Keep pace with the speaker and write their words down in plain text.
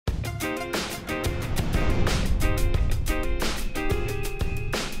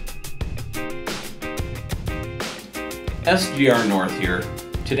SGR North here.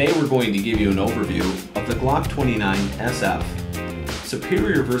 Today we're going to give you an overview of the Glock 29 SF.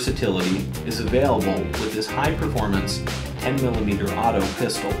 Superior versatility is available with this high-performance 10mm auto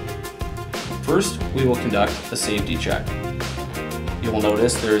pistol. First, we will conduct a safety check. You will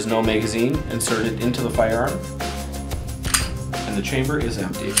notice there is no magazine inserted into the firearm, and the chamber is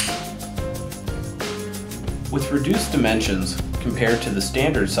empty. With reduced dimensions compared to the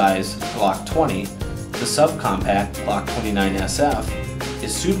standard size Glock 20, the subcompact Glock 29 SF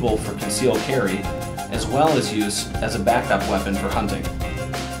is suitable for concealed carry as well as use as a backup weapon for hunting.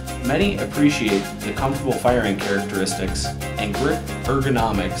 Many appreciate the comfortable firing characteristics and grip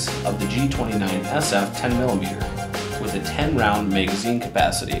ergonomics of the G29 SF 10mm with a 10-round magazine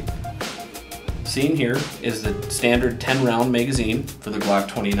capacity. Seen here is the standard 10-round magazine for the Glock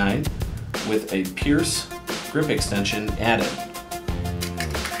 29 with a Pierce grip extension added.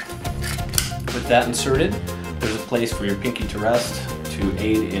 With that inserted, there's a place for your pinky to rest to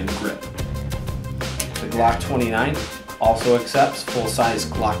aid in grip. The Glock 29 also accepts full-size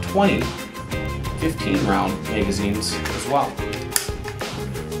Glock 20 15-round magazines as well.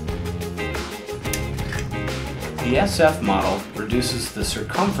 The SF model reduces the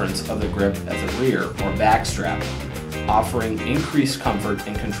circumference of the grip at the rear or back strap, offering increased comfort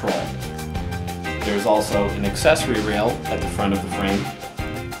and control. There is also an accessory rail at the front of the frame,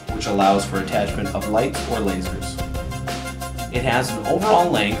 which allows for attachment of lights or lasers. It has an overall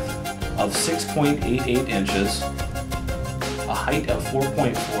length of 6.88 inches, a height of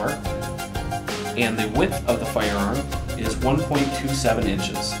 4.4, and the width of the firearm is 1.27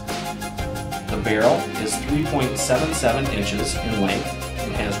 inches. The barrel is 3.77 inches in length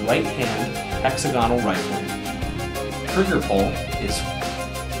and has right-hand hexagonal rifling. Trigger pull is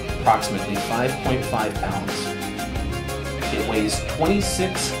approximately 5.5 pounds. It weighs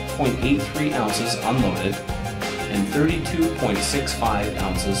 26.83 ounces unloaded and 32.65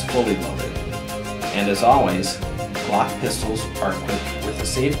 ounces fully loaded. And as always, Glock pistols are equipped with a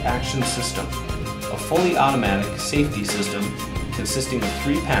Safe Action System, a fully automatic safety system consisting of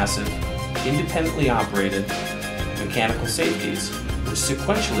 3 passive, independently operated mechanical safeties, which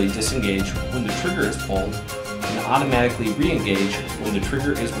sequentially disengage when the trigger is pulled and automatically re-engage when the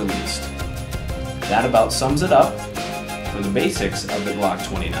trigger is released. That about sums it up for the basics of the Glock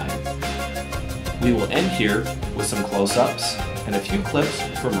 29. We will end here with some close-ups and a few clips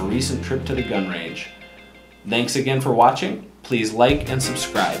from a recent trip to the gun range. Thanks again for watching. Please like and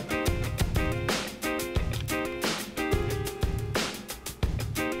subscribe.